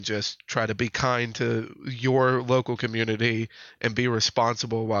Just try to be kind to your local community and be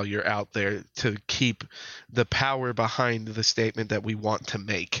responsible while you're out there to keep the power behind the statement that we want to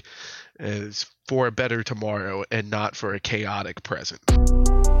make is for a better tomorrow and not for a chaotic present.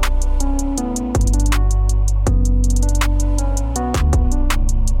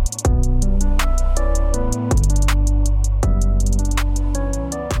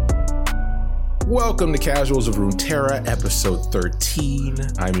 Welcome to Casuals of Runeterra, episode 13.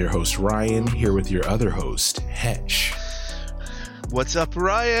 I'm your host, Ryan, here with your other host, Hetch. What's up,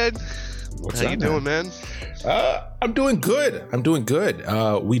 Ryan? How you doing, man? I'm doing good.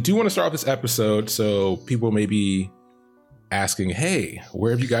 We do want to start off this episode, so people may be asking, hey,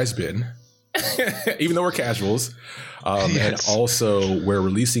 where have you guys been? Even though we're casuals. Yes. And also, we're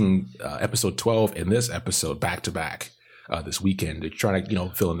releasing episode 12 and this episode back-to-back this weekend. Trying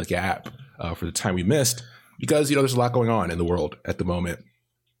to, fill in the gap for the time we missed, because, there's a lot going on in the world at the moment.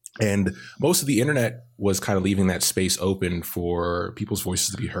 And most of the internet was kind of leaving that space open for people's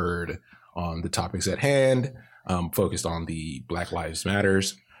voices to be heard on the topics at hand, focused on the Black Lives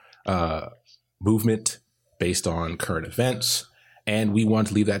Matters movement based on current events. And we want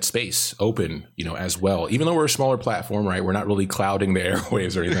to leave that space open, as well. Even though we're a smaller platform, right? We're not really clouding the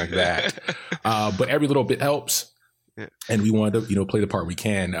airwaves or anything like that. But every little bit helps. And we want to, play the part we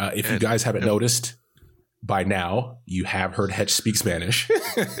can. If you guys haven't noticed by now, you have heard Hetch speak Spanish.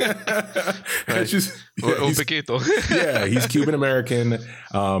 He's Cuban American,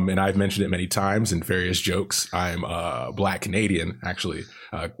 and I've mentioned it many times in various jokes. I'm Black Canadian, actually,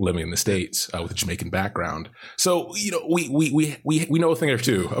 living in the States with a Jamaican background. So we know a thing or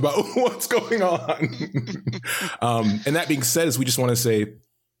two about what's going on. And that being said, we just want to say,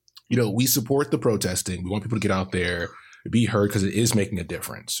 we support the protesting. We want people to get out there, be heard, because it is making a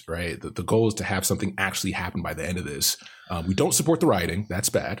difference, right? The goal is to have something actually happen by the end of this. We don't support the rioting. That's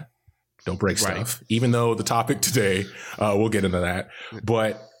bad. Don't break stuff. Even though the topic today, we'll get into that.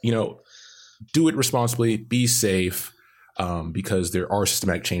 But, do it responsibly, be safe, because there are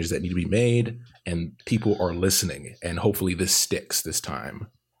systematic changes that need to be made and people are listening. And hopefully this sticks this time.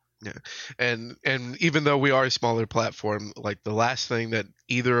 Yeah. And even though we are a smaller platform, like the last thing that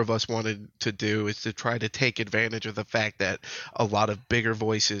either of us wanted to do is to try to take advantage of the fact that a lot of bigger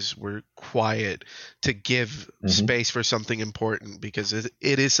voices were quiet to give space for something important, because it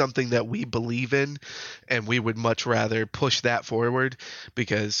is something that we believe in, and we would much rather push that forward,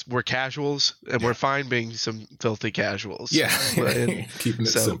 because we're casuals and we're fine being some filthy casuals. Yeah. Keeping it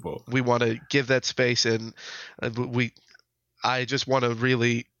simple. We want to give that space, and I just want to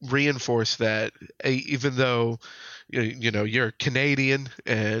really reinforce that even though, you're Canadian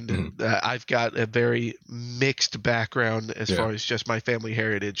and I've got a very mixed background as far as just my family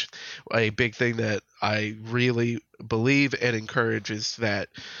heritage, a big thing that I really believe and encourage is that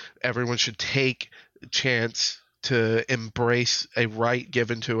everyone should take a chance to embrace a right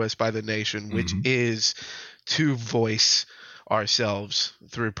given to us by the nation, which is to voice ourselves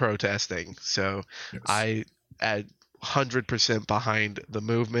through protesting. So I add 100% behind the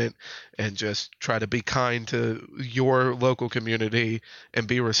movement, and just try to be kind to your local community and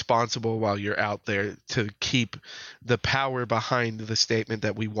be responsible while you're out there to keep the power behind the statement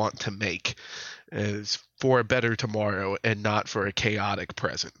that we want to make is for a better tomorrow and not for a chaotic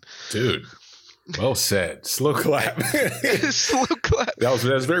present. Dude, well said. Slow clap. Slow clap. That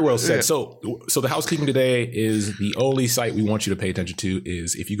was very well said. So the housekeeping today is the only site we want you to pay attention to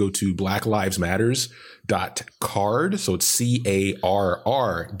is if you go to blacklivesmatters.card. So it's CARRD.co.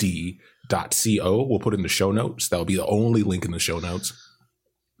 We'll put it in the show notes. That'll be the only link in the show notes.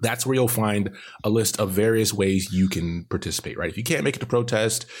 That's where you'll find a list of various ways you can participate, right? If you can't make it to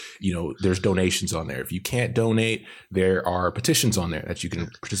protest, there's donations on there. If you can't donate, there are petitions on there that you can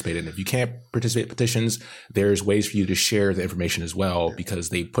participate in. If you can't participate in petitions, there's ways for you to share the information as well, because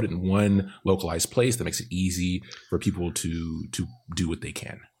they put it in one localized place that makes it easy for people to do what they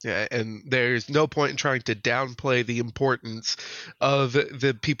can. Yeah, and there's no point in trying to downplay the importance of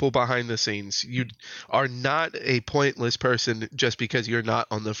the people behind the scenes. You are not a pointless person just because you're not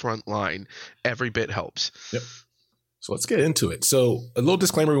on the front line. Every bit helps. Yep. So let's get into it. So a little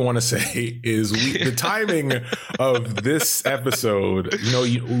disclaimer we want to say is the timing of this episode,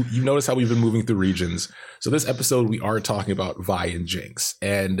 you notice how we've been moving through regions. So this episode, we are talking about Vi and Jinx.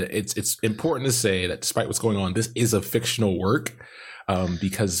 And it's important to say that despite what's going on, this is a fictional work.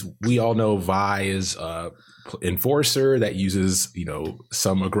 Because we all know Vi is a enforcer that uses,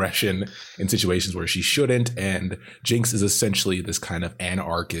 some aggression in situations where she shouldn't. And Jinx is essentially this kind of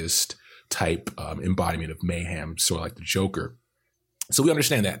anarchist type embodiment of mayhem, sort of like the Joker. So we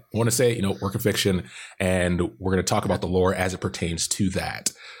understand that. I want to say, work of fiction, and we're going to talk about the lore as it pertains to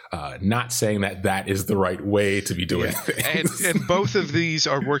that. Not saying that is the right way to be doing things. And both of these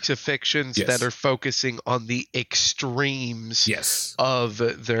are works of fictions Yes. that are focusing on the extremes Yes. of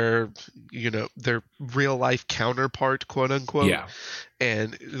their real life counterpart, quote unquote. Yeah.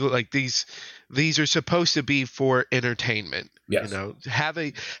 And like these are supposed to be for entertainment. Yes. Have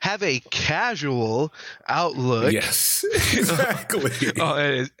a casual outlook. Yes. Exactly.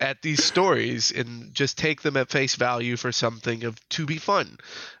 At these stories, and just take them at face value for something to be fun.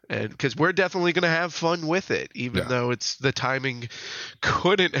 And because we're definitely going to have fun with it, even though the timing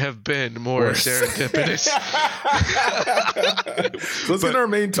couldn't have been more serendipitous. So let's get our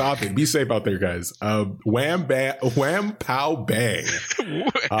main topic. Be safe out there, guys. Wham pow bang.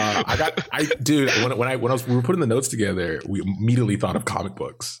 Dude, when we were putting the notes together, we immediately thought of comic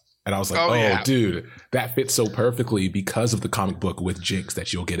books. And I was like, dude, that fits so perfectly because of the comic book with Jinx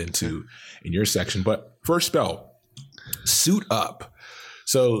that you'll get into in your section. But first spell, Suit Up.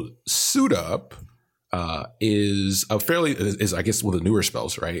 So Suit Up is I guess one of the newer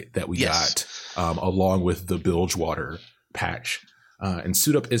spells, right? That we got along with the Bilgewater patch. And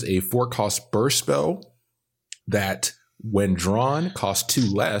Suit Up is a 4-cost burst spell that when drawn costs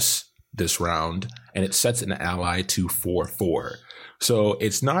 2 less this round, and it sets an ally to 4/4. So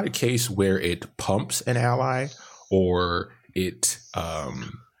it's not a case where it pumps an ally or it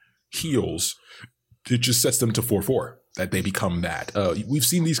heals. It just sets them to 4/4. That they become that. We've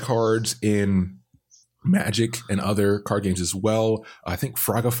seen these cards in Magic and other card games as well. I think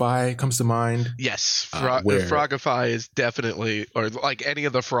Frogify comes to mind. Yes, Frogify is definitely, or like any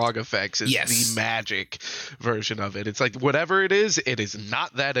of the Frog effects, is the Magic version of it. It's like whatever it is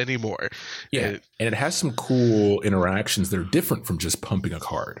not that anymore. Yeah, and it has some cool interactions that are different from just pumping a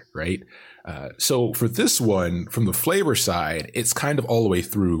card, right? So for this one, from the flavor side, it's kind of all the way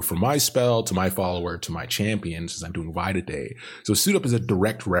through from my spell to my follower to my champion, since I'm doing Vi today. So Suit Up is a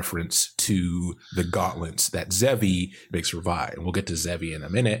direct reference to the gauntlets that Zevi makes for Vi. And we'll get to Zevi in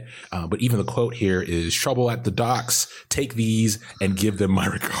a minute. But even the quote here is, "Trouble at the docks, take these and give them my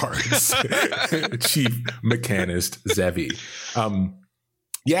regards." Chief Mechanist Zevi.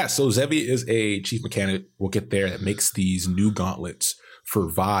 So Zevi is a chief mechanic. We'll get there. That makes these new gauntlets for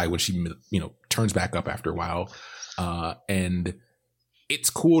Vi when she, turns back up after a while. And it's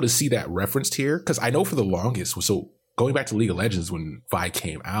cool to see that referenced here, because I know for the longest, so going back to League of Legends when Vi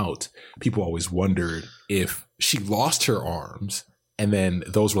came out, people always wondered if she lost her arms and then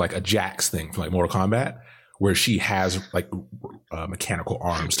those were like a Jax thing from like Mortal Kombat, where she has like mechanical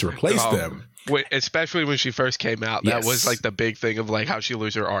arms to replace them. Especially when she first came out, that was like the big thing of like how she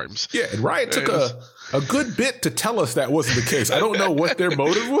lose her arms. Yeah, and Riot took a good bit to tell us that wasn't the case. I don't know what their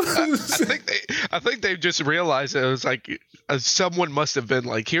motive was. I think they just realized it was like someone must have been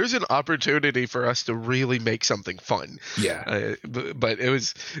like, here's an opportunity for us to really make something fun. Yeah, but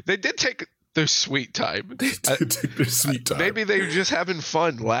they did take their sweet time. They did take their sweet time. Maybe they were just having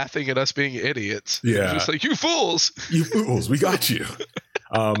fun laughing at us being idiots. Yeah, just like, you fools, we got you.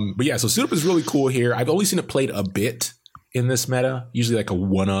 But yeah, so Suit Up is really cool here. I've only seen it played a bit in this meta, usually like a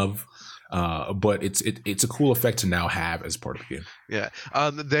one of, but it's a cool effect to now have as part of the game. Yeah.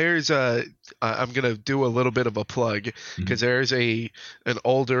 I'm gonna do a little bit of a plug because there's an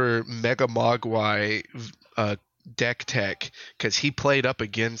older Mega Mogwai deck tech, because he played up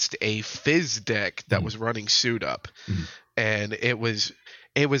against a Fizz deck that was running Suit Up, and it was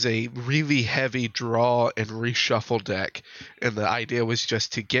a really heavy draw and reshuffle deck, and the idea was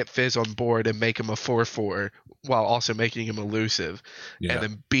just to get Fizz on board and make him a 4/4 while also making him elusive, and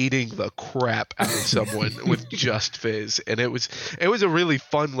then beating the crap out of someone with just Fizz. And it was a really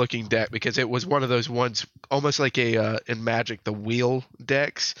fun looking deck, because it was one of those ones almost like in Magic, the wheel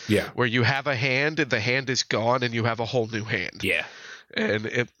decks, where you have a hand and the hand is gone and you have a whole new hand. Yeah. And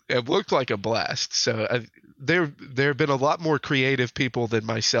it looked like a blast. So there have been a lot more creative people than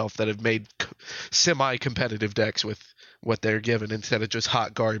myself that have made semi-competitive decks with what they're given instead of just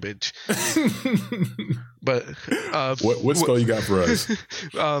hot garbage. But what spell you got for us?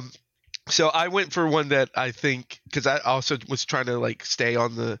 So I went for one that I think, because I also was trying to like stay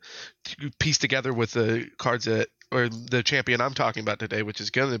on the piece together with the cards or the champion I'm talking about today, which is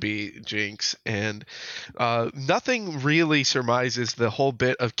going to be Jinx. And nothing really surmises the whole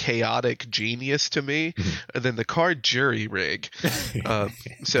bit of chaotic genius to me than the card Jury Rig.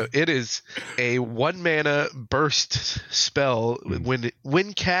 So it is a 1-mana burst spell.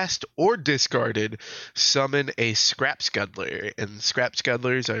 When cast or discarded, summon a Scrap Scuddler. And Scrap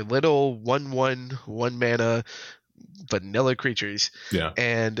Scuddlers are little 1/1 1-mana vanilla creatures. Yeah.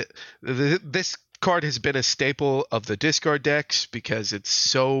 And this card has been a staple of the discard decks because it's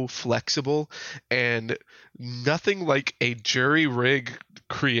so flexible, and nothing like a jury rig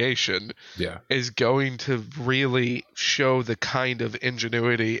creation is going to really show the kind of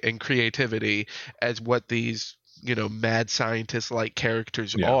ingenuity and creativity as what these, mad scientist like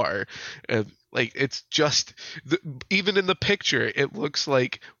characters are. Like, it's just even in the picture, it looks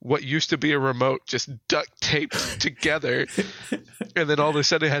like what used to be a remote just duct taped together, and then all of a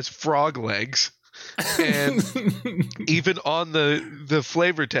sudden it has frog legs. And even on the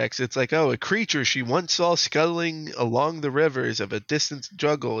flavor text, it's like, a creature she once saw scuttling along the rivers of a distant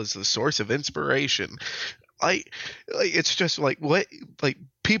jungle is the source of inspiration. It's just like, what, like,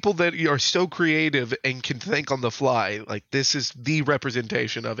 people that are so creative and can think on the fly, like, this is the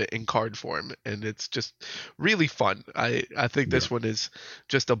representation of it in card form, and it's just really fun. I think this one is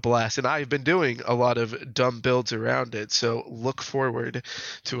just a blast, and I've been doing a lot of dumb builds around it, so look forward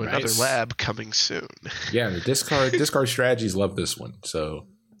to another lab coming soon. Yeah, the discard strategies love this one. So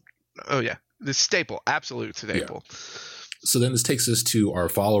the staple, absolute staple. So then this takes us to our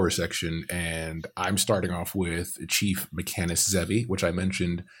follower section, and I'm starting off with Chief Mechanist Zevi, which I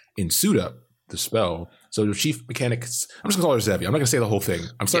mentioned in Suit Up, the spell. So the Chief Mechanics, I'm just going to call her Zevi. I'm not going to say the whole thing.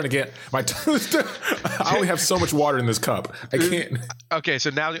 I'm starting to get my I only have so much water in this cup. I can't. Okay,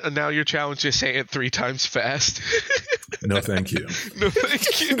 so now your challenge is say it 3 times fast. No, thank you. No,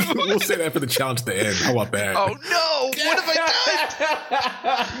 thank you. We'll say that for the challenge at the end. How about that? Oh, no. What have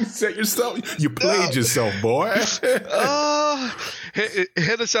I done? You set yourself. You played yourself, boy.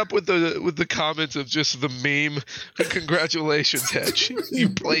 Hit us up with the comments of just the meme. Congratulations, Hedge. You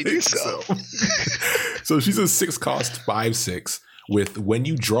played yourself. So she's a 6-cost 5/6 with when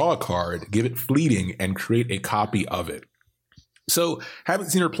you draw a card, give it fleeting and create a copy of it. So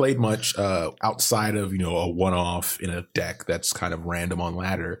haven't seen her played much outside of, a one-off in a deck that's kind of random on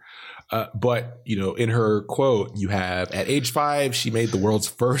ladder. But, in her quote, you have, at age 5, she made the world's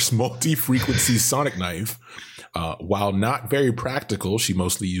first multi-frequency sonic knife. While not very practical, she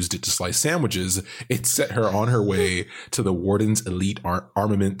mostly used it to slice sandwiches. It set her on her way to the Warden's elite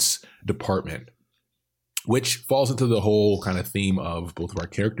armaments department, which falls into the whole kind of theme of both of our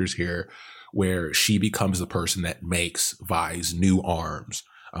characters here, where she becomes the person that makes Vi's new arms.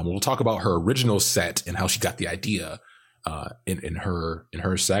 We'll talk about her original set and how she got the idea in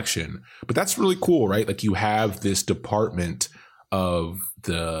her section. But that's really cool, right? Like, you have this department of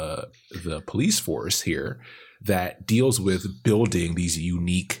the police force here that deals with building these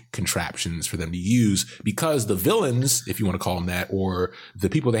unique contraptions for them to use, because the villains, if you want to call them that, or the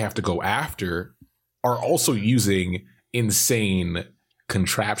people they have to go after, are also using insane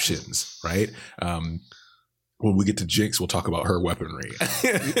contraptions, right? When we get to Jinx, we'll talk about her weaponry.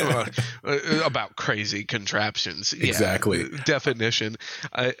 About crazy contraptions. Exactly. Definition.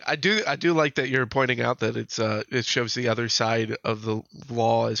 I do like that you're pointing out that it shows the other side of the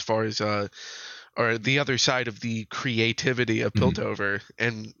law as far as or the other side of the creativity of Piltover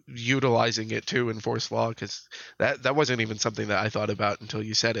and utilizing it too in Force Law, because that wasn't even something that I thought about until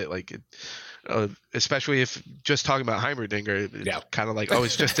you said it. Like, especially if just talking about Heimerdinger, it's kind of like,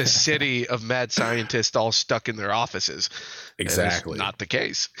 it's just a city of mad scientists all stuck in their offices. Exactly. Not the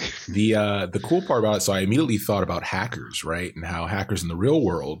case. The cool part about it, so I immediately thought about hackers, right? And how hackers in the real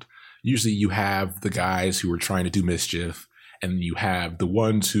world, usually you have the guys who are trying to do mischief, and you have the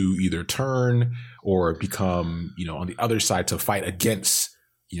ones who either turn or become, on the other side to fight against,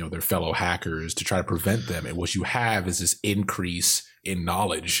 their fellow hackers to try to prevent them. And what you have is this increase in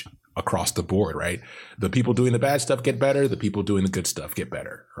knowledge across the board, right? The people doing the bad stuff get better. The people doing the good stuff get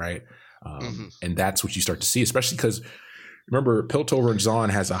better, right? And that's what you start to see, especially because, remember, Piltover and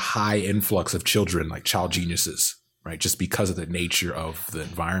Zahn has a high influx of children, like child geniuses, right? Just because of the nature of the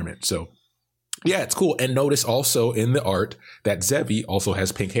environment. So, yeah, it's cool. And notice also in the art that Zevi also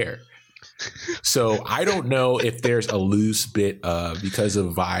has pink hair. So I don't know if there's a loose bit because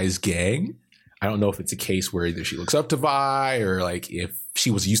of Vi's gang. I don't know if it's a case where either she looks up to Vi, or like if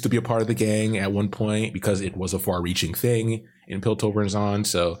she was used to be a part of the gang at one point, because it was a far-reaching thing in Piltover and Zahn.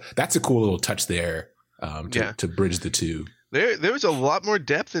 So that's a cool little touch there to bridge the two. There was a lot more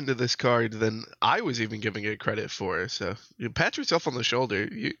depth into this card than I was even giving it credit for. So you pat yourself on the shoulder.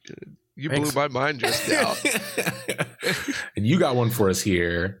 You blew my mind just now. And you got one for us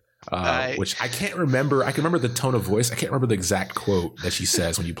here, which I can't remember. I can remember the tone of voice. I can't remember the exact quote that she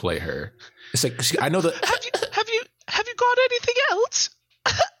says when you play her. It's like, I know that. Have you got anything else?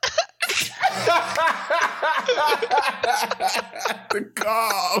 The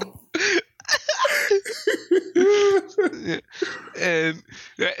cough. and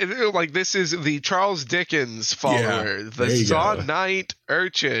like, this is the Charles Dickens follower, the Zahn Knight,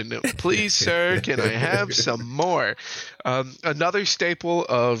 Urchin. Please, sir, can I have some more? Another staple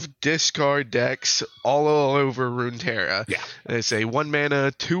of discard decks all over Runeterra. Yeah. It's a 1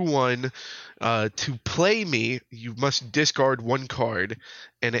 mana, 2/1. To play me, you must discard 1 card,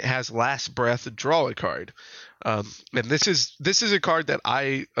 and it has Last Breath, draw a card. And this is a card that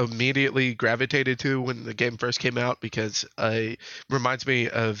I immediately gravitated to when the game first came out because it reminds me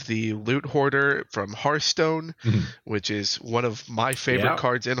of the Loot Hoarder from Hearthstone, which is one of my favorite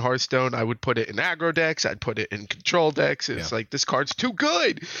cards in Hearthstone. I would put it in aggro decks. I'd put it in control decks. It's like, this card's too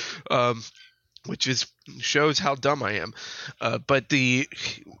good. Which shows how dumb I am. But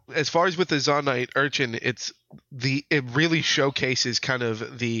as far as with the Zonite Urchin, it really showcases kind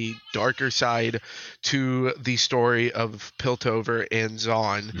of the darker side to the story of Piltover and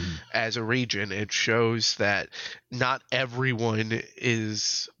Zon as a region. It shows that not everyone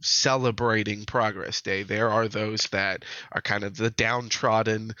is celebrating Progress Day. There are those that are kind of the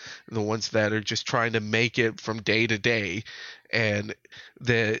downtrodden, the ones that are just trying to make it from day to day, and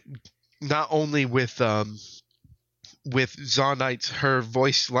not only with Zonite, her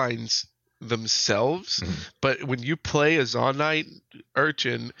voice lines themselves, but when you play a Zonite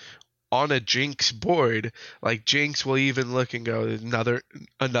Urchin on a Jinx board, like, Jinx will even look and go,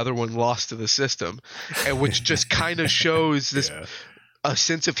 another one lost to the system, and which just kind of shows this a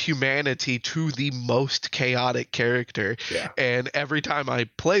sense of humanity to the most chaotic character. And every time I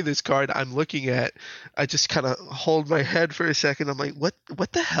play this card, I just kind of hold my head for a second. I'm like, what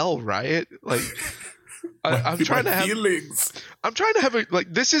the hell, Riot? Like, I'm trying to have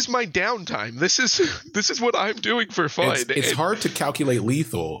this is my downtime. This is what I'm doing for fun. It's hard to calculate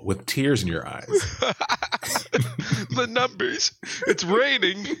lethal with tears in your eyes. The numbers. It's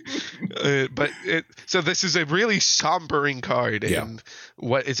raining. So this is a really sombering card, and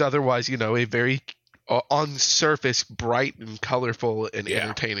what is otherwise, a very on surface bright and colorful and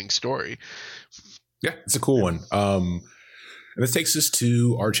entertaining story. Yeah, it's a cool one. And this takes us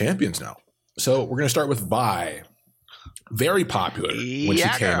to our champions now. So we're going to start with Vi. Very popular when she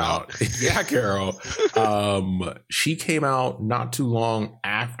came out. Yeah, Carol. She came out not too long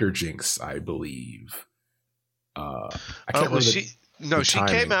after Jinx, I believe. I can't remember. She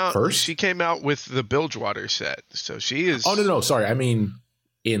came out first. She came out with the Bilgewater set, so she is. Oh no! Sorry, I mean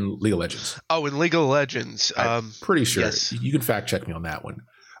in League of Legends. Oh, in League of Legends. I'm pretty sure. Yes. You can fact check me on that one.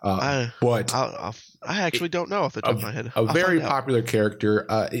 But I actually don't know off the top of my head. A very popular character.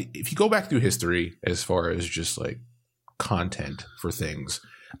 If you go back through history, as far as just like content for things,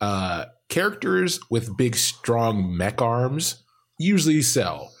 characters with big, strong mech arms usually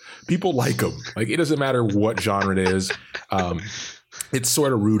sell. People like them. Like, it doesn't matter what genre it is. It's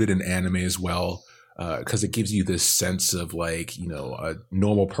sort of rooted in anime as well. Because it gives you this sense of, like, a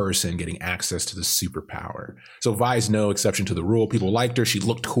normal person getting access to the superpower. So Vi's no exception to the rule. People liked her. She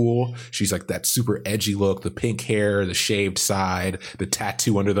looked cool. She's like that super edgy look, the pink hair, the shaved side, the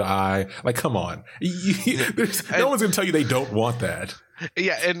tattoo under the eye. Like, come on. No one's going to tell you they don't want that.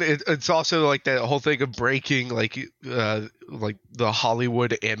 Yeah, and it's also like that whole thing of breaking like the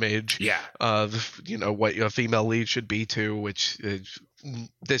Hollywood image of what a female lead should be to, which is,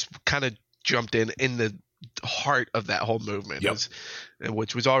 this kind of jumped in the heart of that whole movement,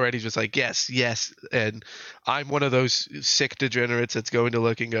 which was already just like, yes, and I'm one of those sick degenerates that's going to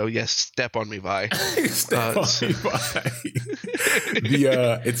look and go, yes, step on me, Vi. Step on me, Vi.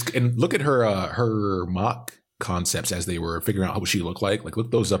 And look at her mock concepts as they were figuring out what she looked like. Like,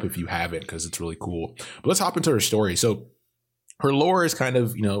 look those up if you haven't, because it's really cool. But let's hop into her story. So her lore is kind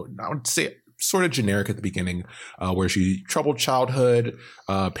of, I would say, sort of generic at the beginning, where she troubled childhood,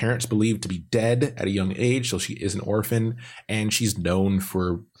 parents believed to be dead at a young age, so she is an orphan, and she's known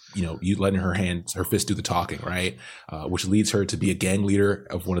for you letting her fist do the talking, right? Which leads her to be a gang leader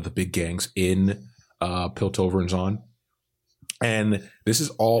of one of the big gangs in Piltover and Zon. And this is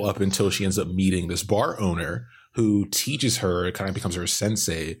all up until she ends up meeting this bar owner who teaches her, it kind of becomes her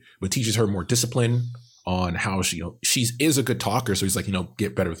sensei, but teaches her more discipline on how she is a good talker. So he's like,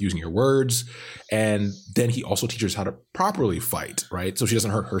 get better with using your words. And then he also teaches how to properly fight, right? So she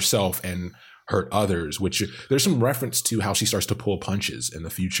doesn't hurt herself and hurt others, which there's some reference to how she starts to pull punches in the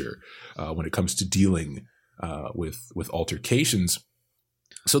future when it comes to dealing with altercations.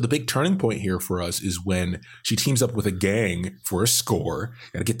 So the big turning point here for us is when she teams up with a gang for a score.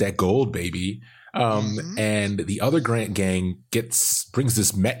 Gotta get that gold, baby. And the other gang brings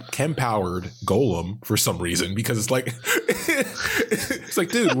this chem powered golem for some reason, because it's like It's like,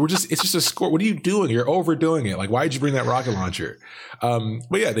 dude, it's just a score. What are you doing? You're overdoing it. Like, why did you bring that rocket launcher?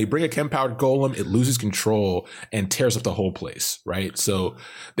 But yeah, they bring a chem powered golem. It loses control and tears up the whole place. Right. So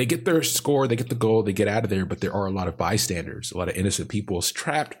they get their score, they get the goal, they get out of there. But there are a lot of bystanders, a lot of innocent people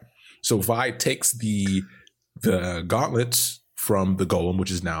trapped. So Vi takes the gauntlets from the golem, which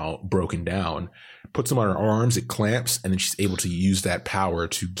is now broken down, puts them on her arms, it clamps, and then she's able to use that power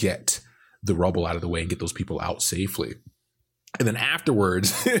to get the rubble out of the way and get those people out safely. And then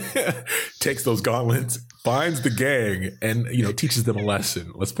afterwards, takes those gauntlets, finds the gang, and teaches them a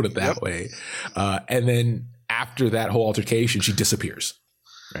lesson. Let's put it that way. And then after that whole altercation, she disappears.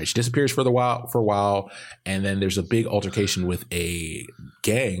 Right, she disappears for a while, and then there's a big altercation with a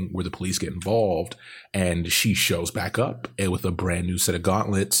gang where the police get involved, and she shows back up with a brand new set of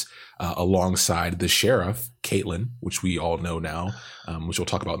gauntlets alongside the sheriff, Caitlin, which we all know now, which we'll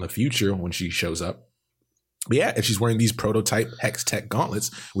talk about in the future when she shows up. But yeah, and she's wearing these prototype Hex Tech gauntlets,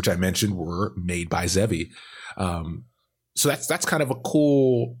 which I mentioned were made by Zevi. So that's kind of a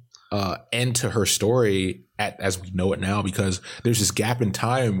cool end to her story as we know it now, because there's this gap in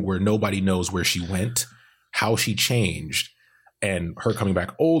time where nobody knows where she went, how she changed, and her coming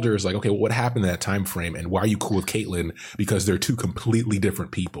back older is like, okay, well, what happened in that time frame, and why are you cool with Caitlin? Because they're two completely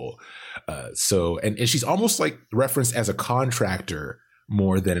different people. So she's almost like referenced as a contractor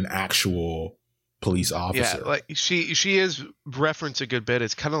more than an actual police officer. Yeah, like she is referenced a good bit.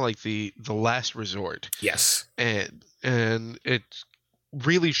 It's kind of like the last resort. Yes, and it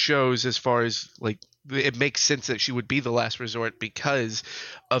really shows as far as like it makes sense that she would be the last resort because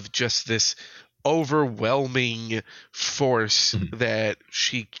of just this overwhelming force that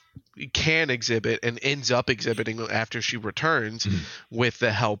she can exhibit and ends up exhibiting after she returns with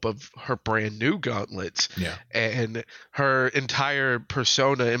the help of her brand new gauntlets. Yeah. And her entire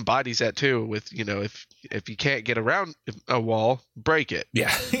persona embodies that too with, if you can't get around a wall, break it.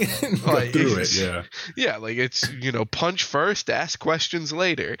 Yeah. Like, through it. Yeah. Yeah. Like it's, punch first, ask questions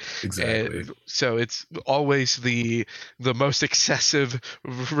later. Exactly. And so it's always the most excessive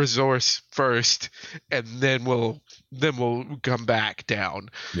resource first, and then we'll come back down.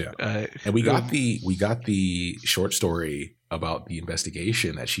 Yeah. And we got the short story about the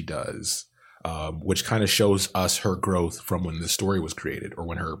investigation that she does, which kind of shows us her growth from when the story was created or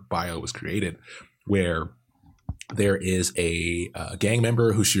when her bio was created, where there is a gang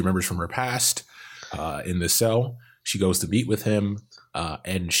member who she remembers from her past in the cell. She goes to meet with him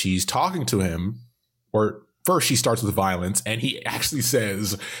and she's talking to him, or first she starts with violence, and he actually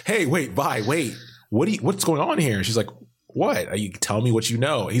says, "Hey, wait, what's going on here?" And she's like, "What? You tell me what you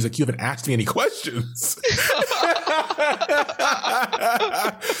know." And he's like, "You haven't asked me any questions."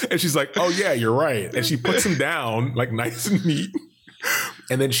 And she's like, "Oh yeah, you're right." And she puts him down like nice and neat.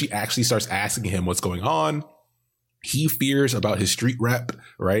 And then she actually starts asking him what's going on. He fears about his street rep,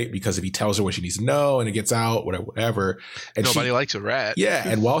 right? Because if he tells her what she needs to know and it gets out, whatever. And nobody likes a rat. Yeah.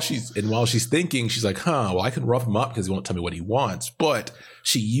 And while she's thinking, she's like, well, I can rough him up because he won't tell me what he wants. But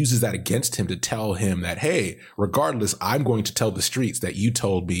she uses that against him to tell him that, hey, regardless, I'm going to tell the streets that you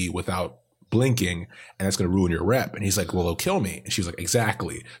told me without blinking, and that's going to ruin your rep. And he's like, well, they'll kill me. And she's like,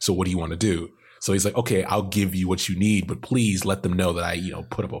 exactly. So what do you want to do? So he's like, okay, I'll give you what you need, but please let them know that I,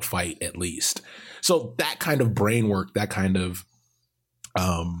 put up a fight at least. So that kind of brain work, that kind of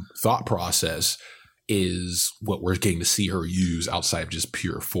thought process is what we're getting to see her use outside of just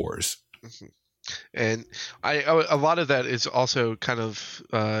pure force. Mm-hmm. And a lot of that is also kind of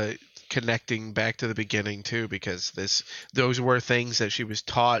connecting back to the beginning too, because those were things that she was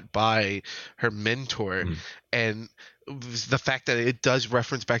taught by her mentor, and the fact that it does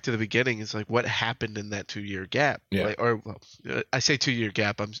reference back to the beginning is like what happened in that 2-year gap. Yeah. I say 2-year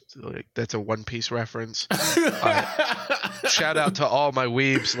gap. I'm like, that's a One Piece reference. Shout out to all my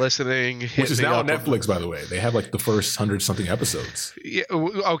weebs listeling. Which is now on Netflix, by the way. They have like the first 100-something episodes. Yeah.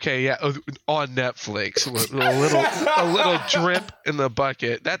 Okay. Yeah. On Netflix, a little drip in the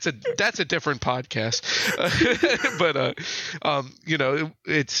bucket. That's a different podcast. But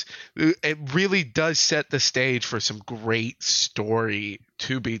it really does set the stage for some great story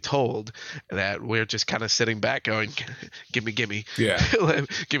to be told that we're just kind of sitting back going, gimme. Yeah.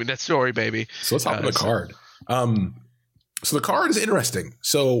 Give me that story, baby. So let's hop on the card. So the card is interesting.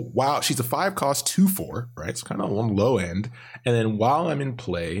 So while she's a 5 cost 2/4, right? It's kind of on the low end. And then while I'm in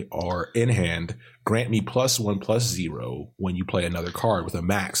play or in hand, grant me +1/+0 when you play another card with a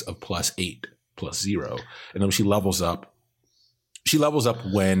max of +8/+0. And then she levels up. She levels up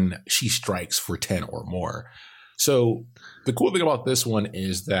when she strikes for 10 or more. So the cool thing about this one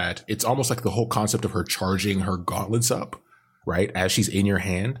is that it's almost like the whole concept of her charging her gauntlets up, right? As she's in your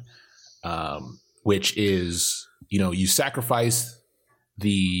hand, which is, you sacrifice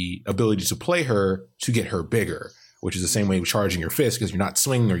the ability to play her to get her bigger, which is the same way with charging your fist, because you're not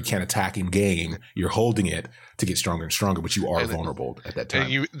swinging or you can't attack in game. You're holding it to get stronger and stronger, but you are vulnerable at that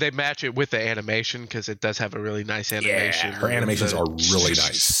time. And they match it with the animation because it does have a really nice animation. Yeah, her animations are really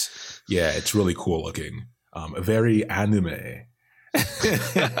nice. Yeah, it's really cool looking. Very anime.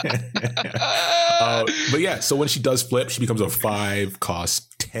 But yeah, so when she does flip, she becomes a 5, costs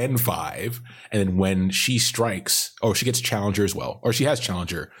 10-5, and then when she strikes, she gets Challenger as well, or she has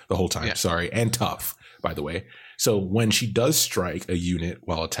Challenger the whole time. Sorry, and Tough, by the way. So when she does strike a unit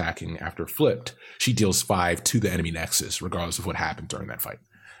while attacking after flipped, she deals 5 to the enemy nexus, regardless of what happened during that fight.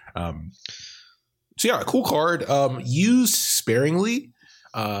 So yeah, cool card. Used sparingly.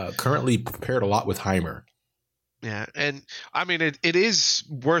 Currently paired a lot with Heimer. Yeah, and I mean, it is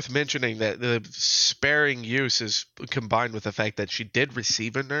worth mentioning that the sparing use is combined with the fact that she did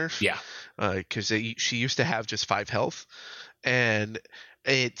receive a nerf. Yeah. Because she used to have just 5 health. And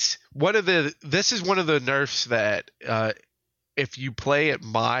this is one of the nerfs that if you play at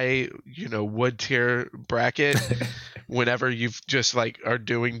my, wood tier bracket, whenever you've just are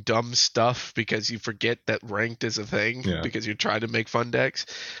doing dumb stuff because you forget that ranked is a thing because you're trying to make fun decks,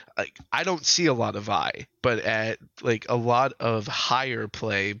 I don't see a lot of Vi, but at a lot of higher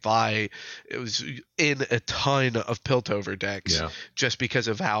play, Vi, it was in a ton of Piltover decks just because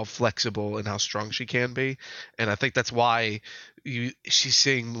of how flexible and how strong she can be. And I think that's why she's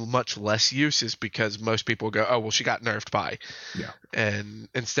seeing much less uses, because most people go, oh, well, she got nerfed by. Yeah. And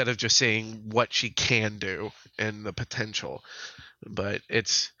instead of just seeing what she can do and the potential. But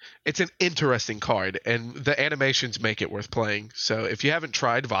it's an interesting card, and the animations make it worth playing. So if you haven't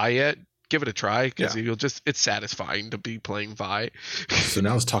tried Vi yet, give it a try, because it's satisfying to be playing Vi. So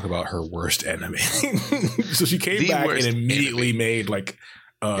now let's talk about her worst enemy. So she came back and immediately made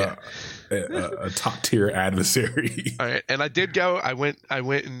a top tier adversary. All right, and I went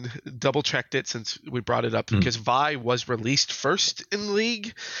and double checked it since we brought it up, because Vi was released first in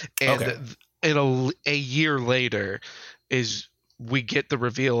League, and a year later we get the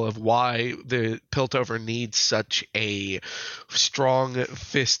reveal of why the Piltover needs such a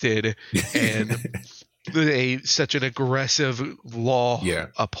strong-fisted and such an aggressive law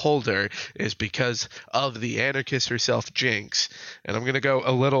upholder, is because of the anarchist herself, Jinx. And I'm going to go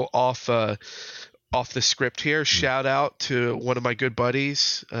a little off the script here. Shout out to one of my good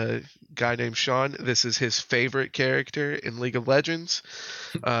buddies, a guy named Sean. This is his favorite character in League of Legends.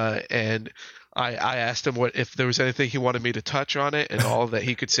 And I asked him if there was anything he wanted me to touch on it, and all that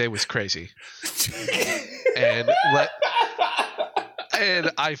he could say was crazy. And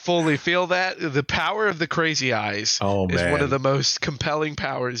I fully feel that. The power of the crazy eyes is one of the most compelling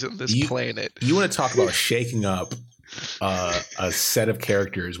powers on this planet. You want to talk about shaking up a set of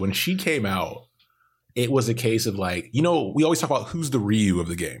characters. When she came out, it was a case of we always talk about who's the Ryu of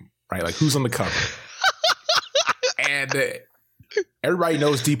the game, right? Who's on the cover. And everybody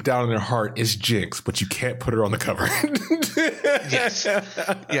knows deep down in their heart is Jinx, but you can't put her on the cover. Yes.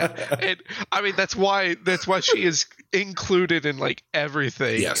 Yeah. And I mean, that's why she is included in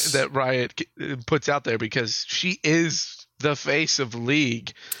everything that Riot puts out there, because she is the face of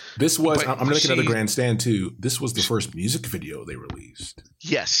League. This was, I'm going to make another grandstand too. This was the first music video they released.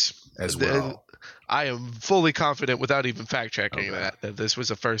 Yes. As well. I am fully confident, without even fact checking that this was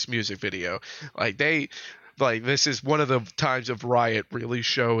the first music video. This is one of the times of Riot really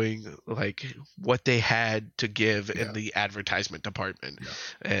showing what they had to give in the advertisement department.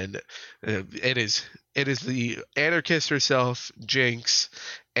 And it is the anarchist herself, Jinx,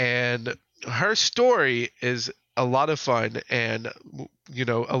 and her story is a lot of fun, and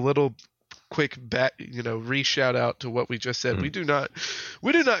a little quick re-shout out to what we just said. We do not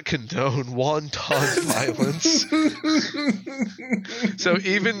condone wanton violence. So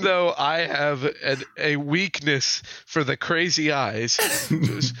even though I have a weakness for the crazy eyes,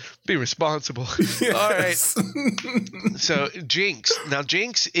 just be responsible. Yes. All right. So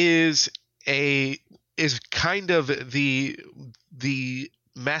Jinx is kind of the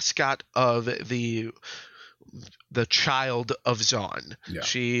mascot of the child of Zaun. Yeah.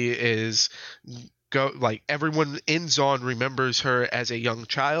 She is everyone in Zaun remembers her as a young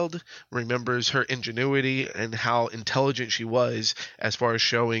child, remembers her ingenuity and how intelligent she was as far as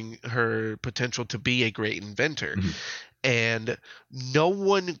showing her potential to be a great inventor. Mm-hmm. And no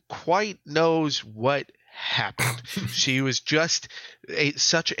one quite knows what happened. She was just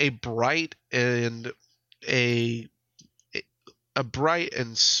such a bright and a bright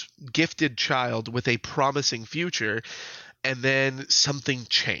and gifted child with a promising future, and then something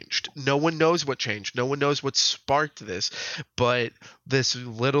changed. No one knows what changed. No one knows what sparked this, but this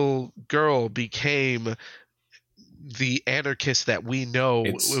little girl became the anarchists that we know,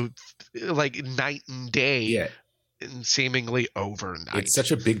 It's- like night and day, Yeah. and seemingly overnight. It's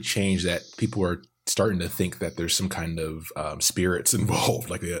such a big change that people are starting to think that there's some kind of spirits involved,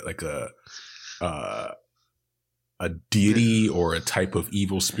 like a deity or a type of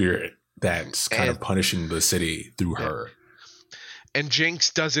evil spirit that's kind of punishing the city through her. And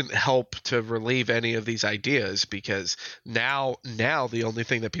Jinx doesn't help to relieve any of these ideas, because now the only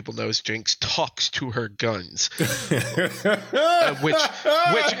thing that people know is Jinx talks to her guns, which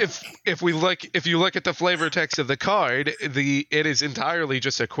if you look at the flavor text of the card, it is entirely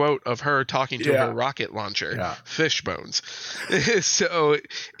just a quote of her talking to her rocket launcher, Fishbones. So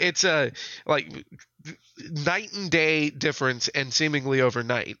it's a night and day difference, and seemingly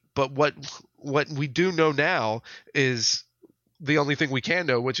overnight. But what we do know now is the only thing we can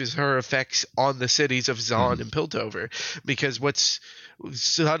know, which is her effects on the cities of Zaun and Piltover, because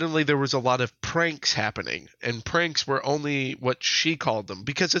suddenly there was a lot of pranks happening, and pranks were only what she called them,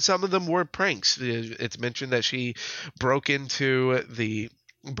 because some of them were pranks. It's mentioned that she broke into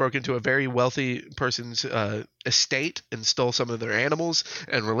a very wealthy person's estate and stole some of their animals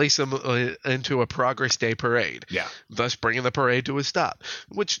and released them into a Progress Day parade. Yeah. Thus bringing the parade to a stop,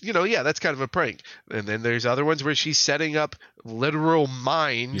 which, that's kind of a prank. And then there's other ones where she's setting up literal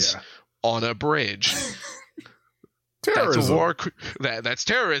mines on a bridge. Terrorism. That's a war. That's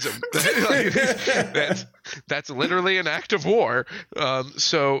terrorism. that's literally an act of war.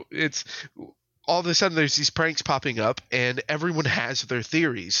 So it's all of a sudden there's these pranks popping up, and everyone has their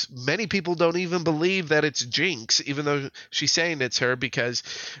theories. Many people don't even believe that it's Jinx, even though she's saying it's her, because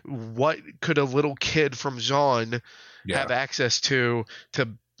what could a little kid from Zaun have access to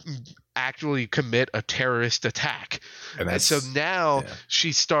actually commit a terrorist attack? And so now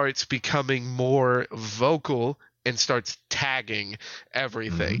she starts becoming more vocal and starts tagging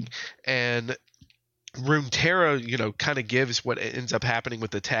everything. And Runeterra, kind of gives what ends up happening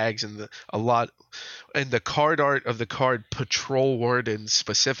with the tags and the card art of the card Patrol Wardens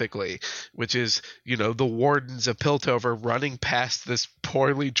specifically, which is, the wardens of Piltover running past this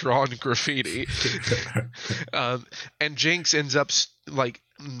poorly drawn graffiti. And Jinx ends up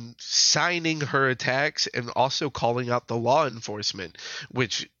signing her attacks and also calling out the law enforcement,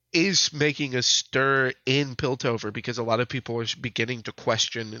 which is making a stir in Piltover, because a lot of people are beginning to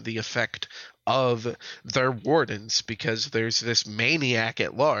question the effect of their wardens, because there's this maniac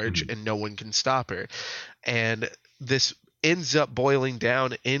at large and no one can stop her. And this ends up boiling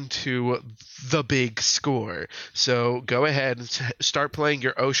down into the big score. So go ahead and start playing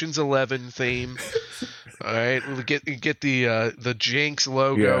your Ocean's 11 theme. All right, we'll get the Jinx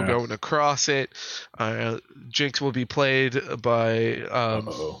logo going across it. Jinx will be played by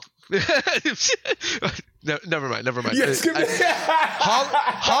no, never mind. Yes,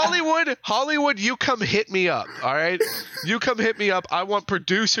 Hollywood, you come hit me up. All right, you come hit me up. I want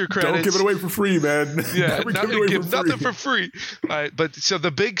producer credits. Don't give it away for free, man. Yeah, give nothing for free. All right, but so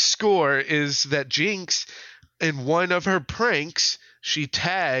the big score is that Jinx, in one of her pranks, she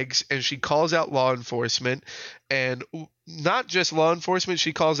tags and she calls out law enforcement, and not just law enforcement.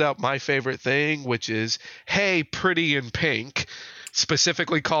 She calls out my favorite thing, which is, "Hey, pretty in pink,"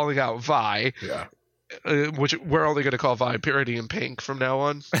 specifically calling out Vi. Yeah. Which we're only going to call Vi Pretty in Pink from now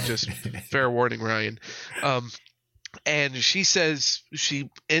on. Just fair warning, Ryan. And she says she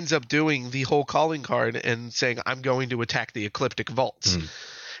ends up doing the whole calling card and saying, "I'm going to attack the Ecliptic Vaults."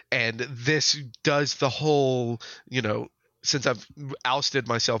 And this does the whole, since I've ousted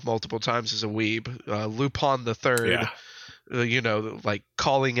myself multiple times as a weeb, Lupin the Third,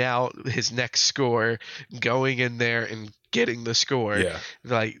 calling out his next score, going in there and getting the score. Yeah.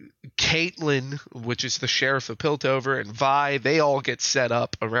 Like Caitlyn, which is the sheriff of Piltover, and Vi, they all get set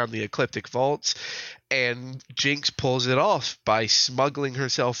up around the Ecliptic Vaults, and Jinx pulls it off by smuggling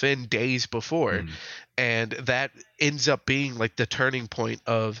herself in days before. And that ends up being like the turning point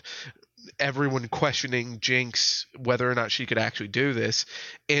of everyone questioning Jinx, whether or not she could actually do this,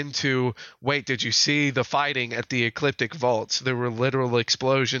 into, wait, did you see the fighting at the Ecliptic Vaults? There were literal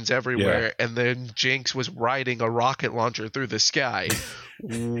explosions everywhere, and then Jinx was riding a rocket launcher through the sky.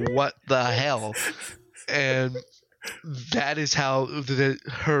 What the hell? And that is how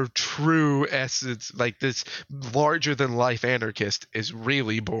her true essence, like this larger than life anarchist, is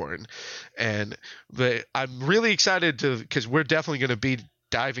really born. And I'm really excited because we're definitely going to be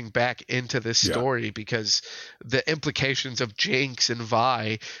diving back into this story, because the implications of Jinx and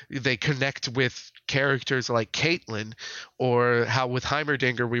Vi, they connect with characters like Caitlyn, or how with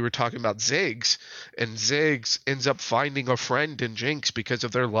Heimerdinger we were talking about Ziggs, and Ziggs ends up finding a friend in Jinx because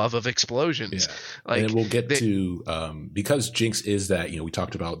of their love of explosions. And we'll get to because Jinx is that, we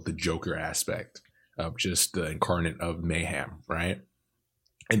talked about the Joker aspect. of just the incarnate of mayhem, right?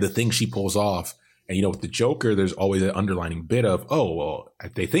 And the thing she pulls off, and you know, with the Joker, there's always an underlining bit of, oh, well,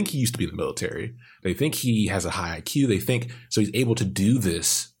 they think he used to be in the military. They think he has a high IQ. They think, so he's able to do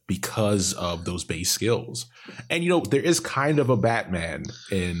this because of those base skills. And, you know, there is kind of a Batman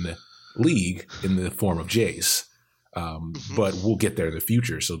in League in the form of Jace. But we'll get there in the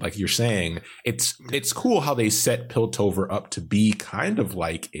future. So like you're saying, it's cool how they set Piltover up to be kind of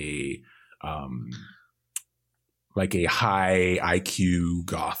like a high IQ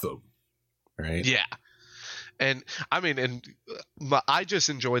Gotham, right? Yeah. And I mean, I just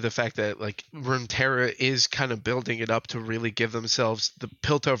enjoy the fact that like Runeterra is kind of building it up to really give themselves the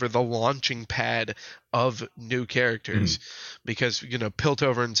Piltover, the launching pad of new characters, because you know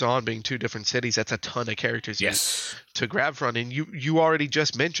Piltover and Zaun being two different cities, that's a ton of characters to grab from. And you already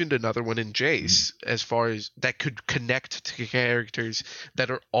just mentioned another one in Jace, as far as that could connect to characters that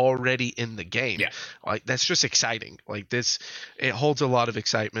are already in the game. Yeah. Like that's just exciting. Like this, it holds a lot of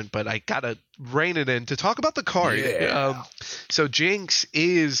excitement. But I gotta rein it in to talk about the card. Yeah. So Jinx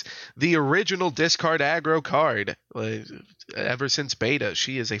is the original discard aggro card. Ever since beta,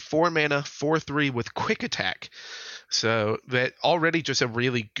 she is a 4-mana 4/3 with quick attack. So that already just a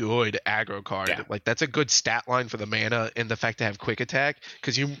really good aggro card. Yeah. Like that's a good stat line for the mana and the fact to have quick attack,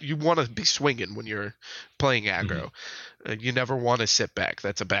 because you want to be swinging when you're playing aggro. You never want to sit back.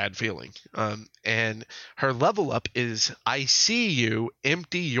 That's a bad feeling. And her level up is I see you,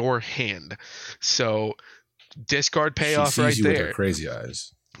 empty your hand. So discard payoff she sees right you there. with her crazy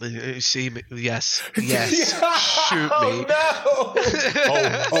eyes. See me? Yes. Shoot me. Oh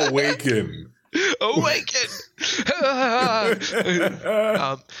no! Awaken. Awaken.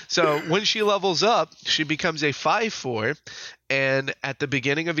 So when she levels up, she becomes a 5/4, and at the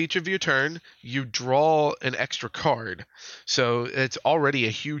beginning of each of your turn, you draw an extra card. So it's already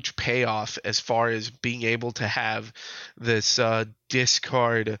a huge payoff as far as being able to have this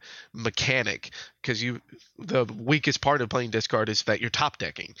discard mechanic, because the weakest part of playing discard is that you're top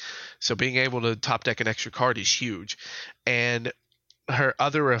decking. So being able to top deck an extra card is huge. And her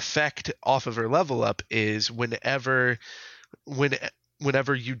other effect off of her level up is whenever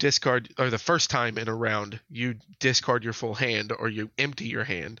you discard, or the first time in a round you discard your full hand or you empty your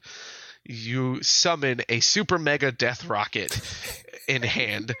hand, you summon a super mega death rocket in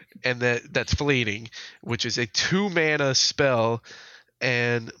hand, and that's fleeting, which is a 2-mana spell.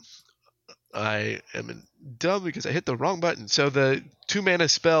 And I am dumb because I hit the wrong button. So the 2-mana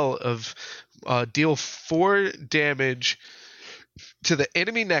spell of deal 4 damage to the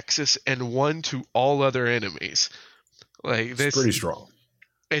enemy nexus and 1 to all other enemies. Like this, it's pretty strong.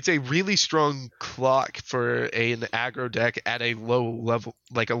 It's a really strong clock for an aggro deck at a low level,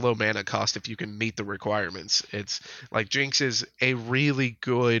 like a low mana cost, if you can meet the requirements. It's like Jinx is a really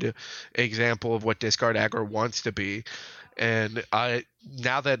good example of what discard aggro wants to be. And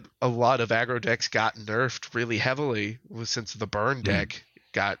now that a lot of aggro decks got nerfed really heavily since the burn deck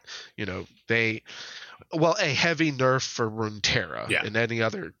got, a heavy nerf for Runeterra. Yeah. In any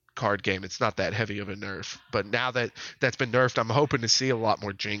other card game, it's not that heavy of a nerf. But now that that's been nerfed, I'm hoping to see a lot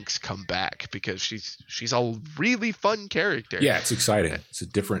more Jinx come back, because she's a really fun character. Yeah, it's exciting. It's a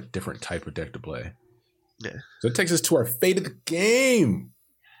different type of deck to play. Yeah. So it takes us to our fate of the game.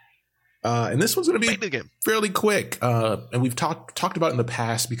 And this one's going to be fairly quick. And we've talked about it in the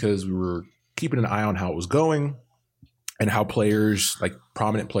past because we were keeping an eye on how it was going and how players, like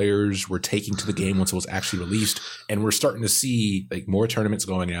prominent players, were taking to the game once it was actually released. And we're starting to see like more tournaments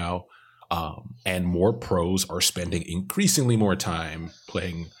going now, and more pros are spending increasingly more time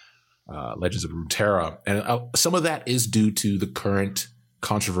playing Legends of Runeterra. And some of that is due to the current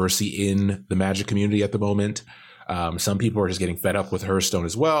controversy in the Magic community at the moment. Some people are just getting fed up with Hearthstone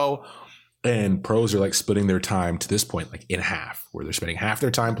as well. And pros are like splitting their time to this point, like in half, where they're spending half their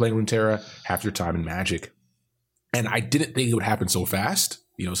time playing Runeterra, half their time in Magic. And I didn't think it would happen so fast,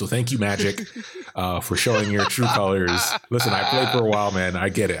 so thank you, Magic, for showing your true colors. Listen, I played for a while, man. I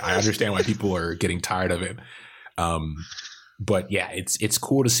get it. I understand why people are getting tired of it. But yeah, it's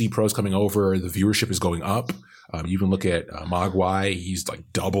cool to see pros coming over. The viewership is going up. You can look at Mogwai. He's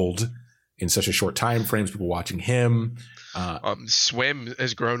like doubled in such a short time frame. People watching him. Swim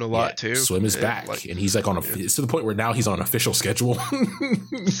has grown a lot too. Swim is back, and he's like it's to the point where now he's on an official schedule.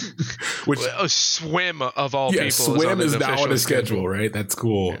 Which Swim of all people, Swim is now on a schedule, right? That's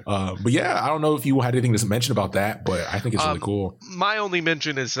cool. Yeah. But yeah, I don't know if you had anything to mention about that, but I think it's really cool. My only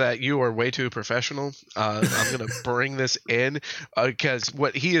mention is that you are way too professional. I'm going to bring this in because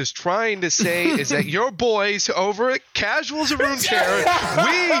what he is trying to say is that your boys over at Casuals of Runeterra,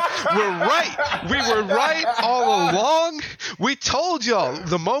 we were right. We were right all along. We told y'all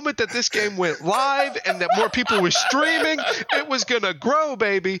the moment that this game went live and that more people were streaming, it was going to grow,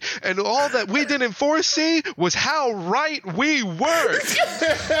 baby. And all that we didn't foresee was how right we were.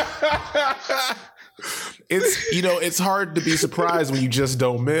 It's hard to be surprised when you just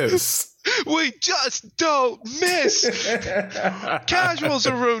don't miss. We just don't miss. Casuals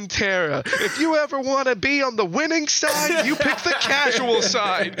are Runeterra. If you ever want to be on the winning side, you pick the casual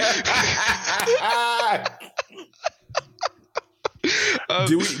side.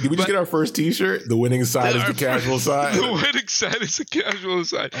 Did we just get our first T-shirt? The winning side is the casual side. The winning side is the casual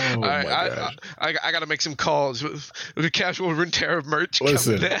side. Oh, all right, I got to make some calls with the casual Runeterra merch.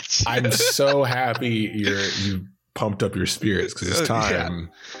 Listen, I'm so happy you pumped up your spirits because it's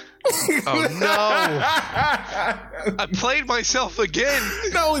time. Yeah. Oh no! I played myself again.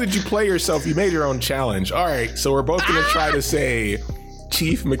 Not only did you play yourself, you made your own challenge. All right, so we're both gonna try to say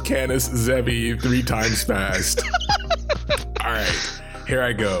Chief Mechanus Zevi 3 times fast. All right, here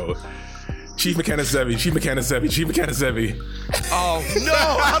I go. Chief Mechanus Zevi, Chief Mechanus Zevi, Chief Mechanus Zevi. Oh no!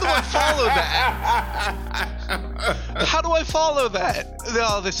 How do I follow that? How do I follow that?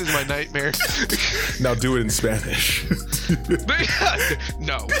 Oh, this is my nightmare. Now do it in Spanish.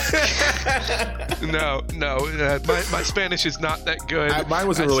 No. My Spanish is not that good. Mine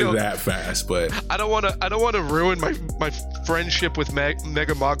wasn't really that fast, but I don't want to ruin my friendship with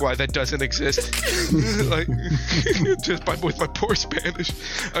Mega Mogwai that doesn't exist. Like just with my poor Spanish.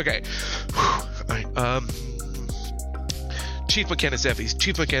 Okay. All right. Chief Mechanus Zevis.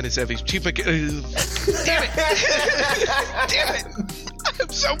 Chief Mechanus Zevis. Chief Mechanus. Damn it! Damn it! I'm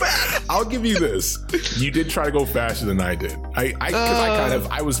so bad. I'll give you this. You did try to go faster than I did.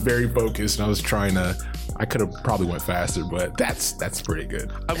 I was very focused and I was trying to. I could have probably went faster, but that's pretty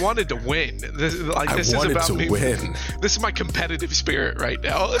good. I wanted to win. This is about me. Win. This is my competitive spirit right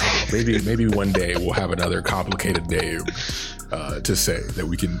now. maybe one day we'll have another complicated name to say that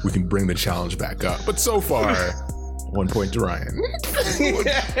we can bring the challenge back up. But so far. 1 point to Ryan.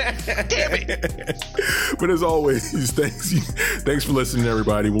 Damn it. But as always, thanks for listening,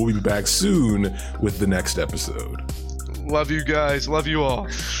 everybody. We'll be back soon with the next episode. Love you guys. Love you all.